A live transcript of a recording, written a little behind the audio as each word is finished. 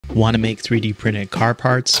Want to make 3D printed car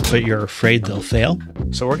parts, but you're afraid they'll fail?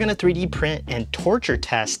 So we're going to 3D print and torture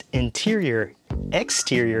test interior,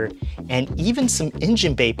 exterior, and even some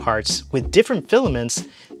engine bay parts with different filaments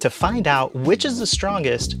to find out which is the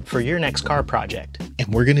strongest for your next car project.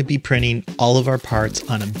 And we're going to be printing all of our parts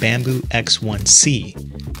on a Bamboo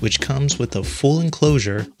X1C, which comes with a full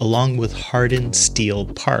enclosure along with hardened steel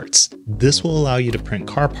parts. This will allow you to print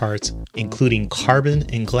car parts, including carbon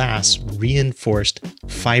and glass reinforced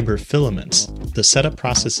fiber filaments. The setup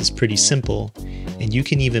process is pretty simple, and you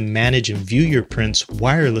can even manage and view your prints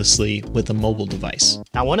wirelessly with a mobile device.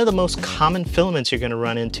 Now, one of the most common filaments you're going to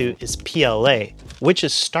run into is PLA, which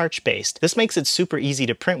is starch-based. This makes it super easy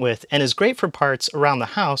to print with and is great for parts around the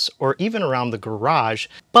house or even around the garage,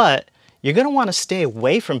 but you're going to want to stay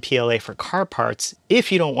away from PLA for car parts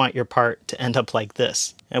if you don't want your part to end up like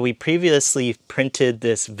this. And we previously printed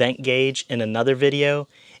this vent gauge in another video,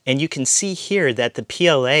 and you can see here that the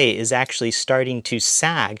PLA is actually starting to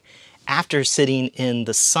sag after sitting in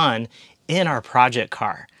the sun in our project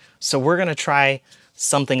car. So we're going to try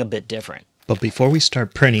something a bit different. But before we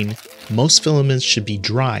start printing, most filaments should be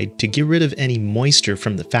dried to get rid of any moisture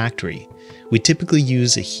from the factory. We typically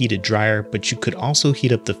use a heated dryer, but you could also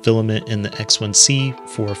heat up the filament in the X1C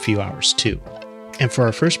for a few hours too. And for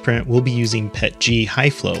our first print, we'll be using PETG High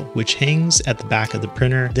Flow, which hangs at the back of the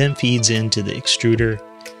printer, then feeds into the extruder.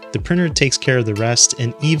 The printer takes care of the rest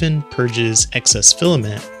and even purges excess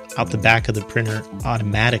filament out the back of the printer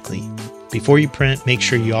automatically. Before you print, make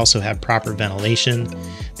sure you also have proper ventilation.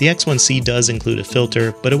 The X1C does include a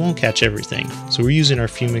filter, but it won't catch everything, so we're using our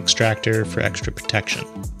fume extractor for extra protection.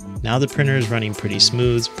 Now the printer is running pretty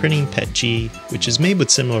smooth, printing PETG, which is made with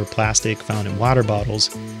similar plastic found in water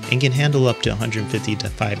bottles and can handle up to 150 to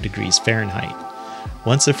 5 degrees Fahrenheit.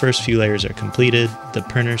 Once the first few layers are completed, the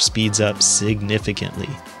printer speeds up significantly.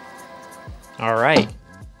 All right,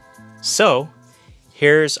 so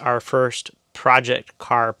here's our first project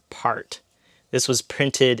car part. This was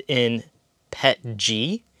printed in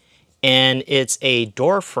PETG, and it's a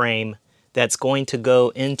door frame that's going to go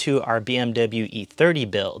into our BMW E30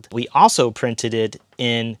 build. We also printed it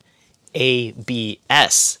in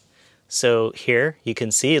ABS. So here you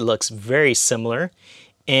can see it looks very similar,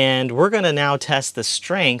 and we're going to now test the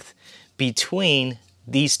strength between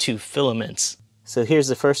these two filaments. So here's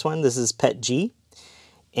the first one. This is PETG,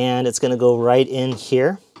 and it's going to go right in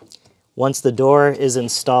here. Once the door is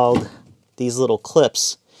installed, these little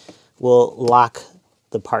clips will lock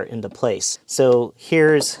the part into place. So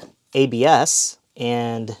here's ABS,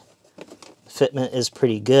 and fitment is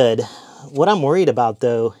pretty good. What I'm worried about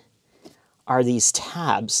though are these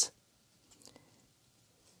tabs.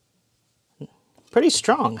 Pretty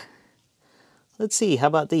strong. Let's see, how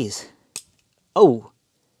about these? Oh,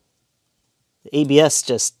 the ABS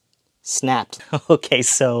just snapped. Okay,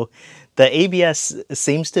 so the ABS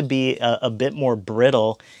seems to be a bit more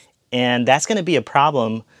brittle, and that's going to be a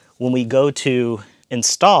problem when we go to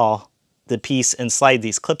install the piece and slide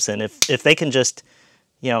these clips in. If they can just,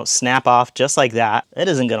 snap off just like that, it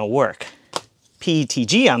isn't going to work.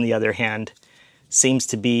 PETG, on the other hand, seems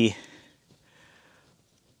to be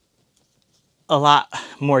a lot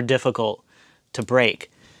more difficult to break.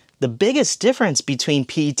 The biggest difference between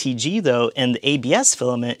PETG though and the ABS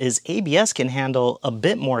filament is ABS can handle a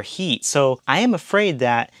bit more heat. So I am afraid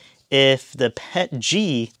that if the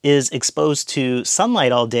PETG is exposed to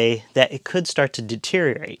sunlight all day, that it could start to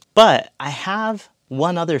deteriorate. But I have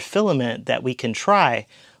one other filament that we can try,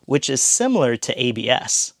 which is similar to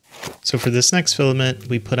ABS. So for this next filament,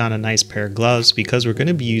 we put on a nice pair of gloves because we're going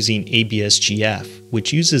to be using ABS GF,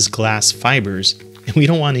 which uses glass fibers, and we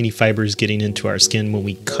don't want any fibers getting into our skin when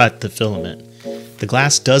we cut the filament. The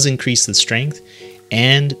glass does increase the strength,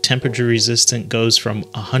 and temperature resistant goes from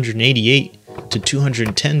 188 to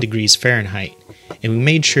 210 degrees Fahrenheit, and we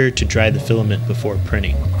made sure to dry the filament before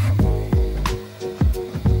printing.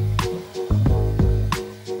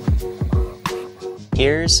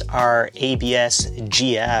 Here's our ABS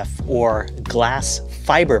GF, or glass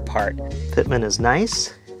fiber part. Fitment is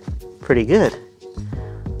nice, pretty good.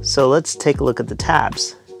 So let's take a look at the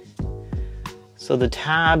tabs. So the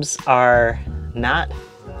tabs are not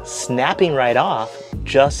snapping right off,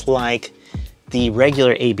 just like the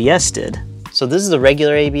regular ABS did. So this is the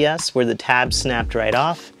regular ABS where the tabs snapped right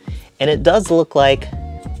off, and it does look like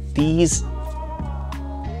these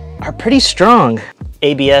are pretty strong.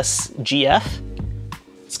 ABS GF,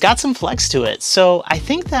 it's got some flex to it. So I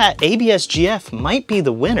think that ABS GF might be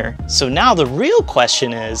the winner. So now the real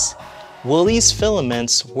question is, will these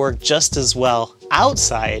filaments work just as well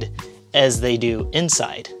outside as they do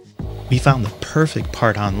inside? We found the perfect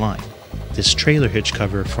part online, this trailer hitch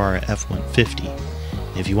cover for our F-150.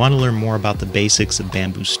 If you want to learn more about the basics of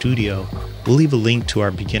Bamboo Studio, we'll leave a link to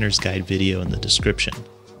our beginner's guide video in the description.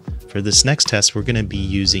 For this next test, we're going to be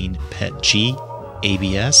using PET-G,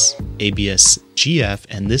 ABS, ABS-GF,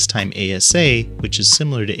 and this time ASA, which is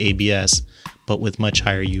similar to ABS, but with much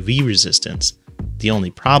higher UV resistance. The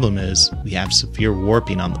only problem is we have severe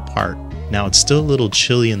warping on the part. Now it's still a little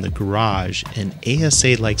chilly in the garage, and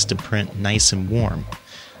ASA likes to print nice and warm.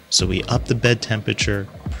 So we upped the bed temperature,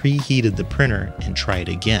 preheated the printer, and tried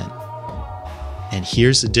again. And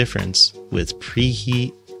here's the difference with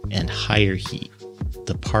preheat and higher heat.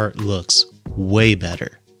 The part looks way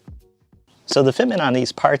better. So the fitment on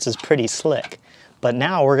these parts is pretty slick, but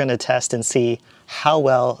now we're going to test and see how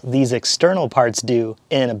well these external parts do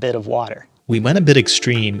in a bit of water. We went a bit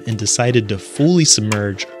extreme and decided to fully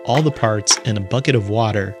submerge all the parts in a bucket of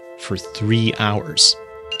water for 3 hours.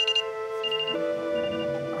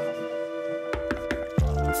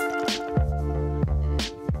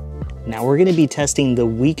 Now we're going to be testing the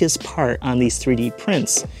weakest part on these 3D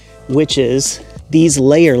prints, which is these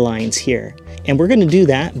layer lines here. And we're going to do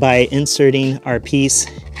that by inserting our piece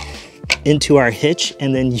into our hitch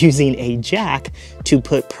and then using a jack to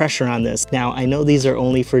put pressure on this. Now, I know these are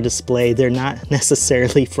only for display. They're not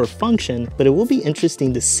necessarily for function, but it will be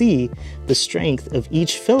interesting to see the strength of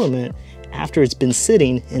each filament after it's been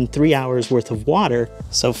sitting in 3 hours worth of water.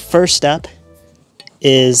 So first up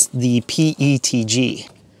is the PETG.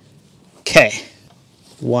 Okay,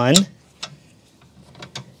 1,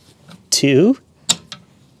 2,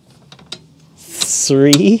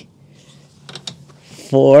 3,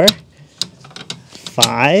 4,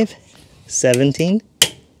 5, 17,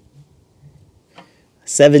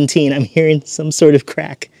 17, I'm hearing some sort of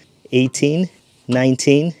crack, 18,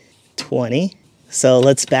 19, 20. So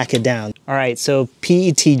let's back it down. All right, so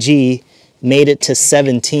PETG made it to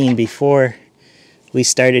 17 before we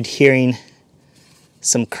started hearing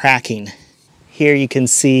some cracking. Here you can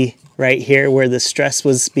see right here where the stress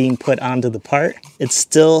was being put onto the part. It's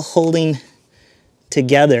still holding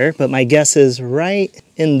together, but my guess is right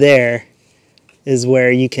in there is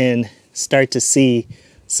where you can start to see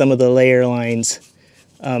some of the layer lines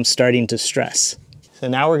starting to stress. So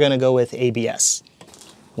now we're going to go with ABS.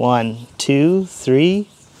 1, 2, 3,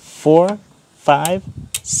 4, 5,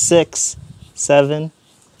 6, 7,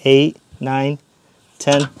 8, 9,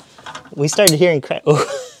 10. We started hearing crack. Oh,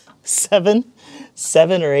 7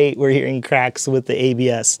 or 8 we're hearing cracks with the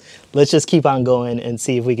ABS. Let's just keep on going and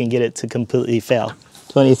see if we can get it to completely fail.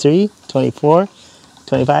 23, 24,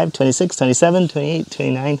 25, 26, 27, 28,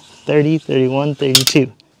 29, 30, 31,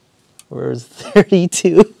 32. Where's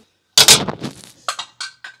 32?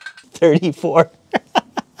 34.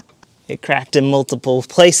 It cracked in multiple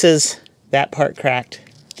places. That part cracked,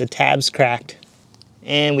 the tabs cracked,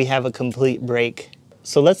 and we have a complete break.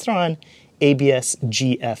 So let's throw on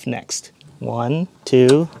ABS-GF next. 1,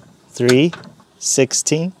 2, 3,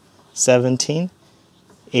 16, 17,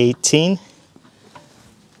 18.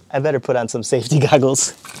 I better put on some safety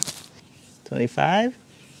goggles. 25,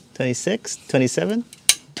 26, 27,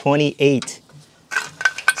 28.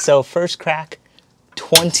 So first crack,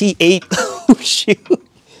 28. Oh shoot,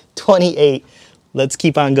 28. Let's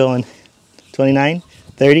keep on going. 29,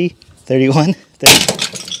 30, 31, 30.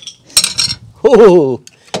 Oh,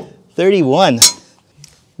 31.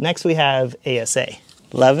 Next we have ASA.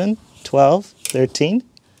 11, 12, 13,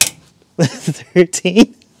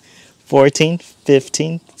 13, 14,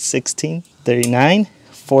 15, 16, 39,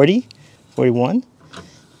 40, 41,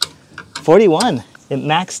 41. It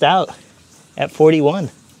maxed out at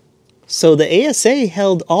 41. So the ASA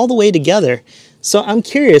held all the way together. So I'm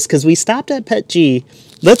curious, because we stopped at PET-G.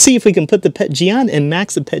 Let's see if we can put the PET-G on and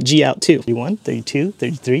max the PET-G out too. 31, 32,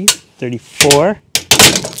 33, 34.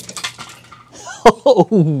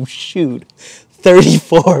 Oh, shoot.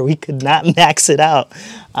 34. We could not max it out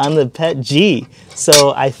on the PET-G.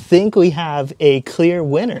 So I think we have a clear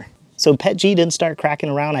winner. So PET-G didn't start cracking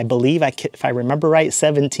around, I believe, if I remember right,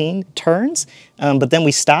 17 turns. But then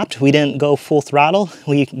we stopped. We didn't go full throttle.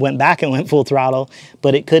 We went back and went full throttle,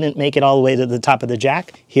 but it couldn't make it all the way to the top of the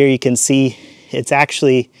jack. Here you can see it's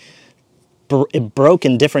actually, it broke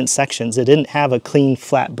in different sections. It didn't have a clean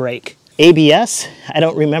flat break. ABS, I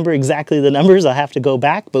don't remember exactly the numbers. I'll have to go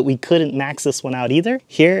back, but we couldn't max this one out either.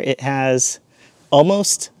 Here it has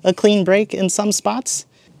almost a clean break in some spots.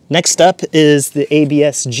 Next up is the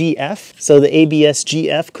ABS-GF. So the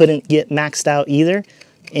ABS-GF couldn't get maxed out either,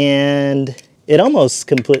 and it almost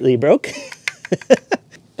completely broke.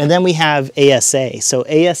 And then we have ASA. So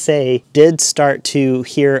ASA did start to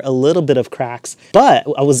hear a little bit of cracks, but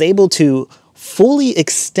I was able to fully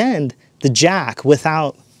extend the jack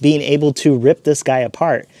without being able to rip this guy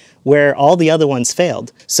apart. where all the other ones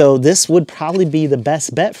failed. So this would probably be the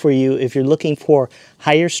best bet for you if you're looking for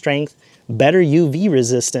higher strength, better UV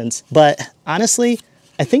resistance. But honestly,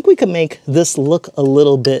 I think we could make this look a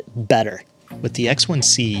little bit better. With the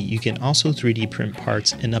X1C, you can also 3D print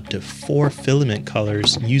parts in up to 4 filament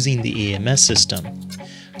colors using the AMS system.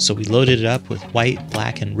 So we loaded it up with white,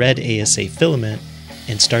 black, and red ASA filament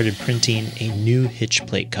and started printing a new hitch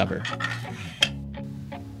plate cover.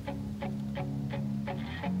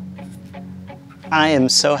 I am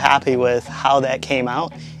so happy with how that came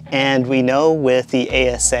out, and we know with the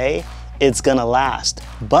ASA, it's gonna last.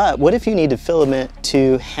 But what if you need a filament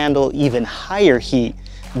to handle even higher heat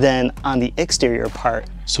than on the exterior part?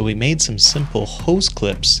 So we made some simple hose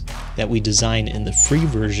clips that we designed in the free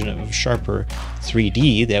version of Sharper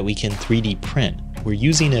 3D that we can 3D print. We're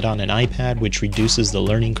using it on an iPad, which reduces the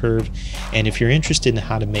learning curve. And if you're interested in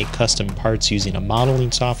how to make custom parts using a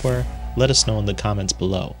modeling software, let us know in the comments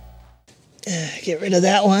below. Get rid of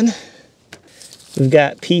that one. We've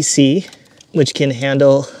got PC, which can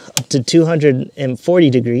handle up to 240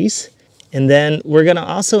 degrees. And then we're gonna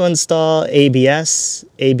also install ABS,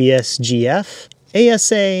 ABS-GF,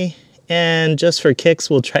 ASA, and just for kicks,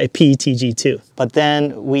 we'll try PETG too. But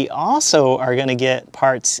then we also are gonna get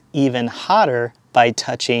parts even hotter by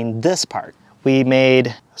touching this part. We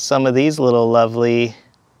made some of these little lovely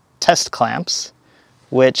test clamps,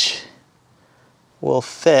 which will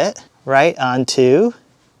fit right onto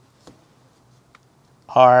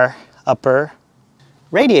our upper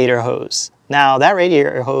radiator hose. Now that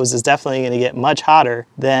radiator hose is definitely going to get much hotter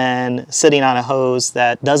than sitting on a hose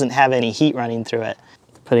that doesn't have any heat running through it.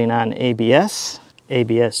 Putting on ABS,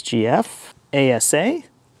 ABS-GF, ASA,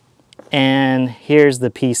 and here's the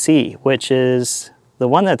PC, which is the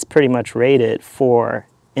one that's pretty much rated for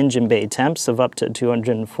engine bay temps of up to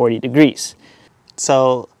 240 degrees.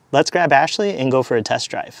 So let's grab Ashley and go for a test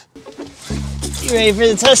drive. You ready for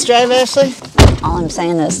the test drive, Ashley? All I'm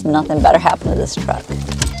saying is nothing better happened to this truck.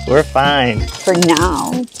 We're fine. For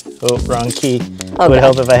now. Oh, wrong key. Okay. Would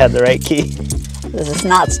help if I had the right key. This is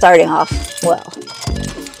not starting off well.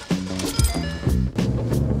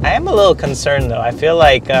 I am a little concerned though. I feel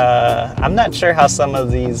like I'm not sure how some of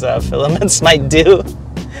these filaments might do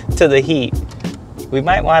to the heat. We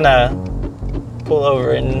might want to pull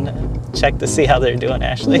over and check to see how they're doing,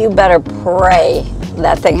 Ashley. You better pray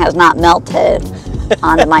that thing has not melted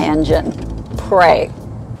onto my engine. Pray.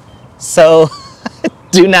 So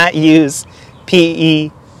do not use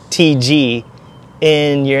PETG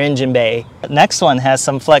in your engine bay. Next one has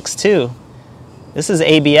some flex too. This is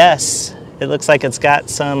ABS. It looks like it's got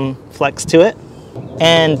some flex to it.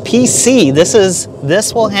 And PC,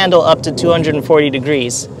 this will handle up to 240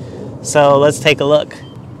 degrees. So let's take a look.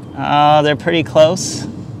 They're pretty close.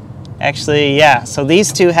 Actually, yeah, so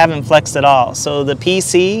these two haven't flexed at all. So the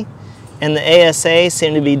PC and the ASA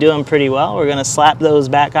seem to be doing pretty well. We're gonna slap those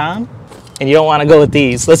back on. And you don't wanna go with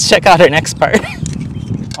these. Let's check out our next part.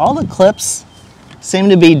 All the clips seem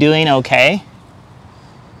to be doing okay.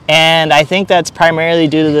 And I think that's primarily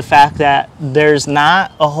due to the fact that there's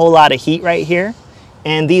not a whole lot of heat right here.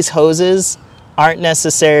 And these hoses aren't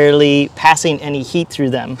necessarily passing any heat through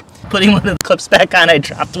them. Putting one of the clips back on, I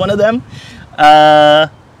dropped one of them.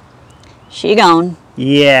 She gone.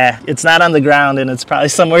 Yeah, it's not on the ground and it's probably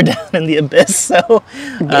somewhere down in the abyss, so.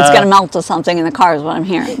 It's gonna melt to something in the car is what I'm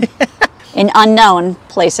hearing. An unknown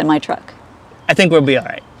place in my truck. I think we'll be all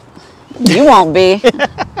right. You won't be.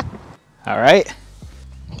 All right,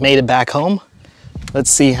 made it back home. Let's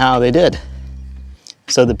see how they did.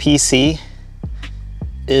 So the PC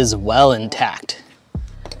is well intact.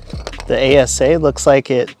 The ASA looks like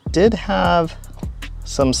it did have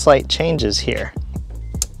some slight changes here.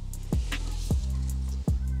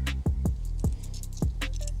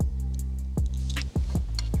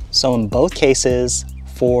 So in both cases,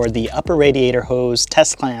 for the upper radiator hose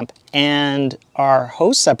test clamp and our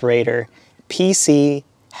hose separator, PC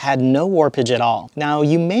had no warpage at all. Now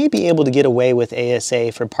you may be able to get away with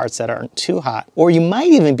ASA for parts that aren't too hot, or you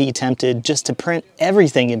might even be tempted just to print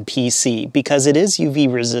everything in PC because it is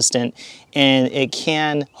UV resistant and it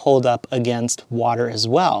can hold up against water as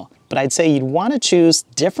well. But I'd say you'd want to choose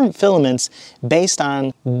different filaments based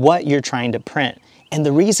on what you're trying to print. And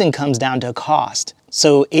the reason comes down to cost.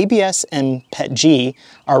 So ABS and PETG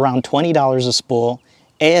are around $20 a spool,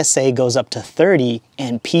 ASA goes up to $30,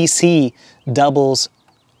 and PC doubles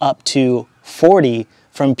up to $40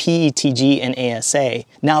 from PETG and ASA.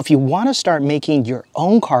 Now, if you want to start making your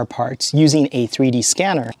own car parts using a 3D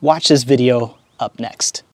scanner, watch this video up next.